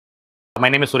My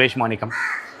name is Suresh Manikam.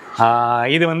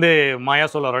 This is MAAYA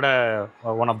Solar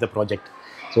one of the project.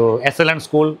 So excellent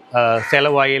school,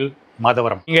 Selavail,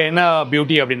 Madhavaram. Here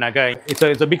beauty it's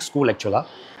a big school actually.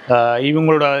 Even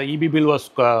EB bill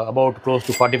was about close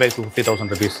to 45 to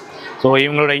 50,000 rupees. So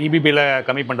even EB bill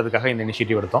coming in the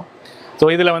initiative. So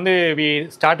we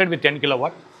started with 10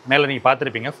 kilowatt.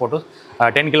 Photos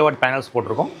 10 kilowatt panels.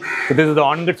 So this is the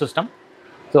on-grid system.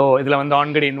 So this is the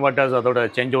on-grid inverters and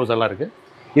changeovers.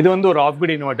 This is an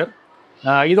off-grid inverter.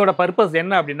 This purpose is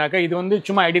this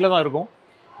is ideal.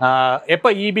 If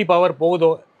EB power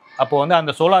pogo,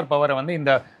 the solar power in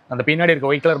the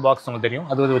white color box that is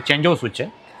changeover switch.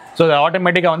 So the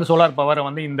automatically solar power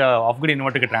in the off-grid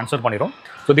inverter transfer.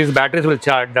 So these batteries will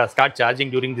start charging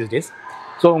during these days.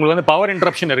 So the power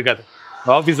interruption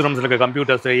office rooms like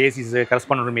computers, ACs,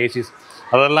 correspondent room ACs,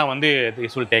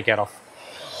 this will take care of.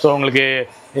 So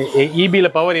EB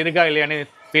power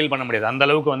feel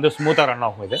smoother run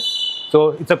off with it.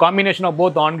 So it's a combination of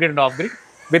both on-grid and off-grid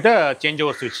with a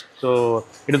changeover switch. So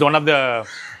it is one of the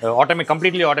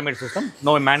completely automated system,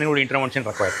 no manual intervention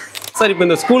required. Sir, if in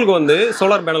the school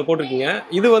solar panel this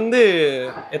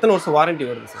is warranty?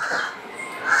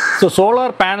 So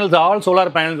solar panels, all solar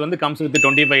panels comes with the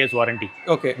 25 years warranty.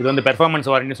 Okay. This is the performance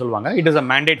warranty. It is a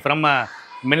mandate from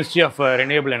Ministry of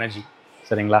Renewable Energy.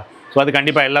 So that's all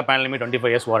panel 25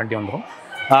 years warranty. In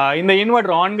the inverter,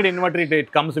 on-grid inverter, it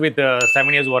comes with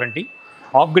 7 years warranty.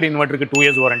 Off-grid inverter 2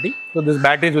 years warranty. So this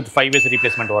battery is with 5 years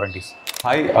replacement warranties.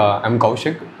 Hi, I'm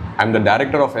Kaushik. I'm the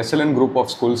director of SLN Group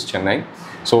of Schools, Chennai.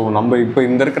 So, we are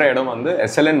in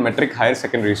SLN Metric Higher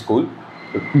Secondary School.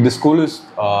 The school is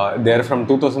there from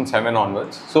 2007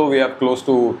 onwards. So, we have close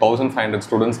to 1,500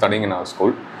 students studying in our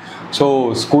school.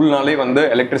 So, school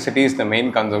electricity is the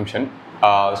main consumption.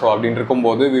 So, we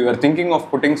were thinking of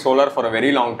putting solar for a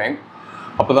very long time.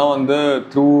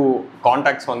 Through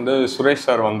contacts, Suresh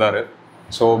sir.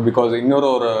 So, because in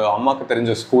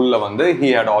our school,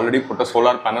 he had already put a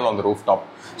solar panel on the rooftop.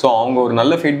 So,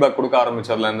 feedback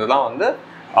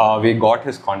we got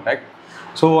his contact.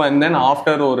 So, and then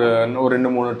after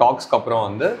talks,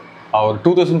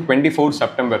 2024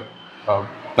 September, we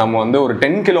have a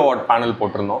 10 kilowatt panel.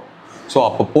 So,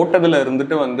 the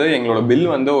bill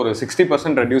was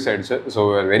 60% reduced. So,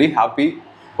 we are very happy.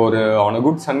 On a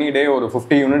good sunny day,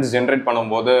 50 units generate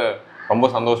ரொம்ப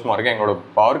சந்தோஷமா இருக்கு. எங்களோட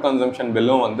power consumption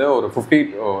பில்லும் ஒரு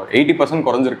 80%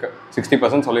 குறைஞ்சிருக்கு.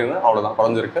 60% சொல்லியிருந்தேன், அவ்வளோதான்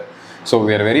குறைஞ்சிருக்கு. So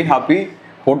we are very happy.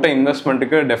 போட்ட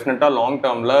இன்வெஸ்ட்மெண்ட்டுக்கு டெஃபினட்டாக லாங்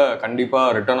டேர்மில் கண்டிப்பாக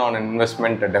ரிட்டர்ன் ஆன்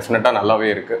இன்வெஸ்ட்மெண்ட் டெஃபினட்டாக நல்லாவே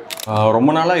இருக்குது. ரொம்ப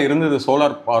நாளாக இருந்தது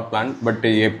சோலார் பவர் பிளான்ட். பட்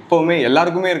எப்போவுமே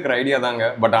எல்லாருக்குமே இருக்கிற ஐடியா தாங்க.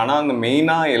 பட் ஆனால் அந்த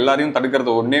மெயினாக எல்லாரையும்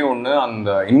தடுக்கிறது ஒன்று அந்த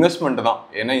இன்வெஸ்ட்மெண்ட் தான்.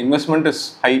 ஏன்னா இன்வெஸ்ட்மெண்ட் இஸ்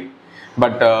ஹை.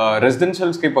 பட்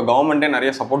ரெசிடென்ஷியல்ஸ்க்கு இப்போ கவர்மெண்ட்டே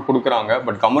நிறைய சப்போர்ட் கொடுக்குறாங்க.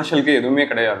 பட் கமர்ஷியலுக்கு எதுவுமே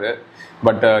கிடையாது.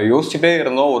 பட் யோசிச்சுட்டே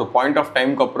இருந்தோம். ஒரு பாயிண்ட் ஆஃப்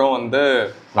டைமுக்கு அப்புறம்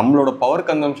நம்மளோட பவர்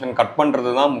கன்சம்ஷன் கட்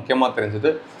பண்ணுறது தான் முக்கியமாக தெரிஞ்சுது.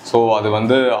 ஸோ அது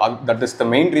that is the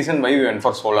main reason why we went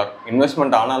for solar.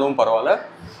 Investment ஆனாலும் பரவாயில்ல,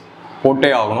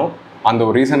 போட்டே ஆகணும். அந்த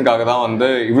ஒரு ரீசனுக்காக தான்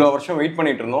இவ்வளோ வருஷம் வெயிட்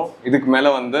பண்ணிட்டு இருந்தோம். இதுக்கு மேலே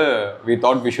we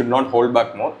thought we should not hold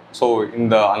back more. So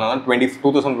அதனால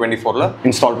 2024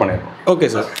 இன்ஸ்டால் பண்ணிடுறோம். ஓகே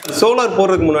சார், சோலார்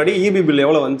போடுறதுக்கு முன்னாடி இபி பில்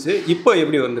எவ்வளோ வந்துச்சு, இப்போ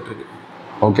எப்படி வந்துட்டு இருக்கு?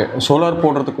 ஓகே, சோலார்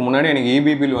போடுறதுக்கு முன்னாடி எனக்கு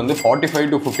இபி பில் 45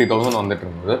 to 50,000 வந்துட்டு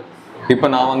இருந்தது. இப்போ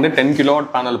நான் 10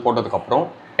 கிலோவாட் பேனல் போட்டதுக்கப்புறம்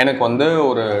எனக்கு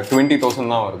ஒரு 20,000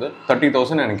 தான் வருது.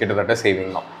 30,000 எனக்கு கிட்டத்தட்ட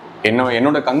சேவிங் தான்.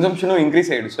 என்னோட கன்சம்ஷனும்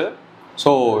இன்க்ரீஸ் ஆகிடுச்சு.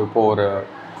 ஸோ இப்போது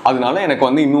அதனால எனக்கு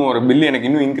இன்னும் ஒரு பில் எனக்கு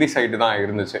இன்னும் இன்க்ரீஸ் ஆகிட்டு தான்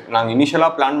இருந்துச்சு. நாங்கள்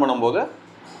இனிஷியலாக பிளான் பண்ணும்போது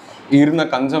இருந்த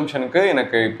கன்சம்ஷனுக்கு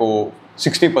எனக்கு இப்போது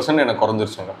 60% எனக்கு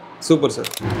குறைஞ்சிருச்சுங்க. Super sir.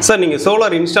 சார், நீங்கள்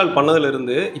சோலார் இன்ஸ்டால்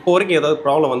பண்ணதுலேருந்து இப்போ வரைக்கும் ஏதாவது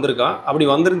ப்ராப்ளம் வந்திருக்கா? அப்படி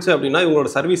வந்துருந்துச்சு அப்படின்னா இவங்களோட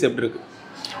சர்வீஸ் எப்படி இருக்குது?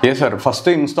 எஸ் சார்,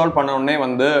 ஃபஸ்ட்டு இன்ஸ்டால் பண்ண உடனே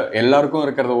எல்லாருக்கும்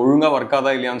இருக்கிறது ஒழுங்காக ஒர்க்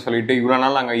ஆதா இல்லையான்னு சொல்லிட்டு இவ்வளோ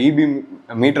நாள் நாங்கள் இபி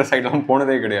மீட்டர் சைட்லாம்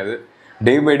போனதே கிடையாது.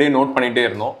 டே பை டே நோட் பண்ணிகிட்டே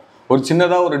இருந்தோம். ஒரு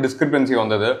சின்னதாக ஒரு டிஸ்கிரிபன்சி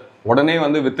வந்தது. உடனே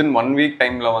வித்தின் 1 வீக்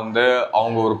டைமில்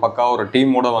அவங்க ஒரு பக்கா ஒரு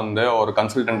டீமோட ஒரு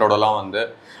கன்சல்டன்ட்டோடலாம்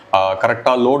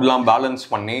கரெக்டாக லோட்லாம் பேலன்ஸ்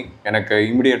பண்ணி எனக்கு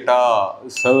இமிடியேட்டாக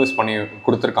சர்வீஸ் பண்ணி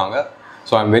கொடுத்துருக்காங்க.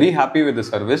 So I am very happy with the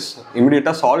service.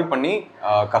 இமிடியேட்டாக சால்வ் பண்ணி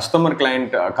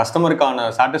கஸ்டமருக்கான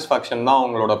சாட்டிஸ்ஃபேக்ஷன் தான்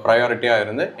அவங்களோட ப்ரையாரிட்டியாக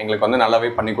இருந்து எங்களுக்கு நல்லாவே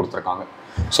பண்ணி கொடுத்துருக்காங்க.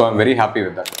 So I am very happy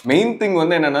with that. Main thing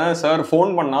என்னென்னா, சார்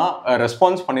ஃபோன் பண்ணால்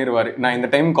ரெஸ்பான்ஸ் பண்ணிடுவார். நான் இந்த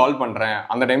டைம் கால் பண்ணுறேன்,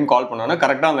 அந்த டைம் கால் பண்ணோன்னா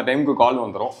கரெக்டாக அந்த டைமுக்கு கால்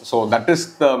வந்துடும். So that is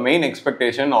the main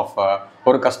expectation of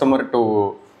ஒரு கஸ்டமர் டு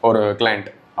ஒரு கிளைண்ட்.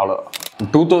 அவ்வளோ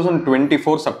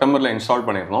 2024 செப்டம்பரில் இன்ஸ்டால்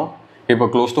பண்ணியிருந்தோம். இப்போ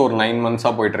க்ளோஸ் டு ஒரு 9 months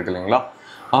போயிட்டுருக்கு இல்லைங்களா?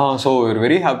 So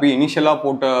very happy. இனிஷியலாக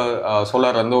போட்ட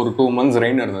சோலார் ஒரு 2 months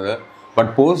ரெயின் இருந்தது. But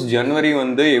post January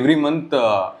every month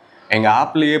எங்கள்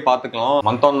ஆப்லேயே பார்த்துக்கலாம்,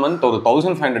 மந்த் ஆன் மந்த் ஒரு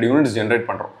 1500 யூனிட்ஸ் ஜென்ரேட்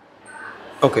பண்ணுறோம்.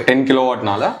 ஓகே, 10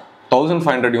 கிலோவாட்னால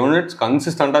 1500 யூனிட்ஸ்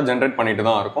கன்சிஸ்டண்ட்டாக ஜென்ரேட் பண்ணிட்டு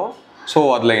தான் இருக்கும். ஸோ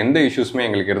அதில் எந்த இஷ்யூஸுமே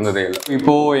எங்களுக்கு இருந்ததே இல்லை.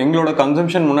 இப்போது எங்களோட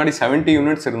கன்சம்ஷன் முன்னாடி 70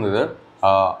 யூனிட்ஸ் இருந்தது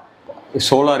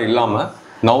சோலார் இல்லாமல்.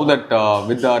 Now that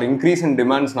with R increase in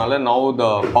டிமாண்ட்ஸ்னால now the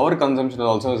power consumption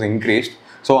also is increased.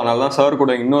 So அதனால தான் சார்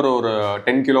கூட இன்னொரு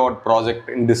 10 கிலோவாட்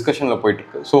ப்ராஜெக்ட் இன் டிஸ்கஷனில்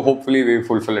போயிட்டுருக்கு. So hopefully we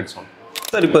fulfil it zone.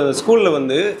 Sir இப்போ ஸ்கூலில்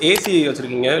வந்து ஏசி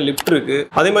வச்சுருக்கீங்க, லிஃப்ட் இருக்குது,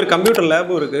 அதே மாதிரி கம்ப்யூட்டர்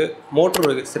லேபும் இருக்குது, மோட்டர்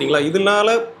இருக்குது, சரிங்களா? இதனால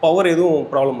பவர் எதுவும்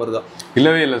ப்ராப்ளம் வருதா?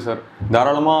 இல்லவே இல்லை சார்.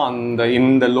 தாராளமாக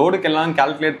இந்த லோடுக்கெல்லாம்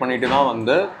கால்குலேட் பண்ணிட்டு தான்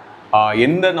வந்து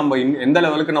எந்த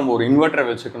லெவலுக்கு நம்ம ஒரு இன்வெர்ட்டரை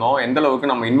வச்சுக்கணும், எந்த அளவுக்கு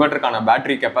நம்ம இன்வெர்ட்டருக்கான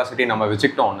பேட்டரி கெப்பாசிட்டி நம்ம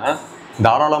வச்சுக்கிட்டோன்னு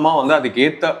தாராளமாக வந்து அதுக்கு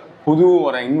ஏற்ற புது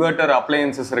ஒரு இன்வெர்ட்டர்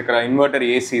அப்ளையன்சஸ் இருக்கிற இன்வெர்ட்டர்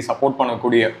ஏசி சப்போர்ட்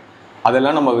பண்ணக்கூடிய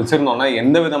அதெல்லாம் நம்ம வச்சுருந்தோம்னா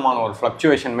எந்த விதமான ஒரு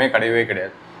ஃப்ளக்சுவேஷனுமே கிடையவே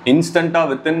கிடையாது. இன்ஸ்டண்ட்டாக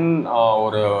வித்தின்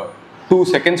ஒரு 2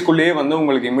 செகண்ட்ஸ்குள்ளேயே வந்து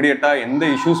உங்களுக்கு இமிடியேட்டாக எந்த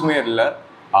இஷ்யூஸுமே இல்லை.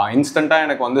 இன்ஸ்டண்ட்டாக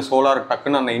எனக்கு வந்து சோலார்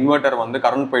டக்குன்னு அந்த இன்வெர்ட்டர் வந்து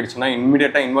கரண்ட் போயிடுச்சுன்னா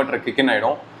இமிடியேட்டாக இன்வெர்ட்டர் கிக்கின்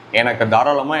ஆகிடும். எனக்கு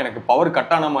தாராளமாக எனக்கு பவர்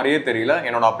கட் ஆன மாதிரியே தெரியல.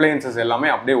 என்னோட அப்ளையன்சஸ் எல்லாமே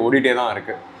அப்படியே ஓடிட்டே தான்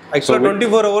இருக்குது. ஆக்சுவலாக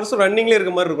 24 ஹவர்ஸ் ரன்னிங்லேயே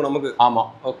இருக்க மாதிரி இருக்கும் நமக்கு.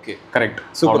 ஆமாம், ஓகே, கரெக்ட்,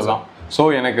 அவ்வளோதான். ஸோ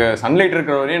எனக்கு சன்லைட்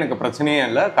இருக்கிற வரையும் எனக்கு பிரச்சனையே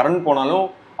இல்லை. கரண்ட் போனாலும்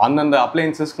அந்தந்த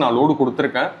அப்ளையன்சஸ்க்கு நான் லோடு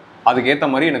கொடுத்துருக்கேன், அதுக்கேற்ற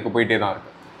மாதிரி எனக்கு போயிட்டே தான்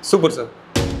இருக்குது. Super sir.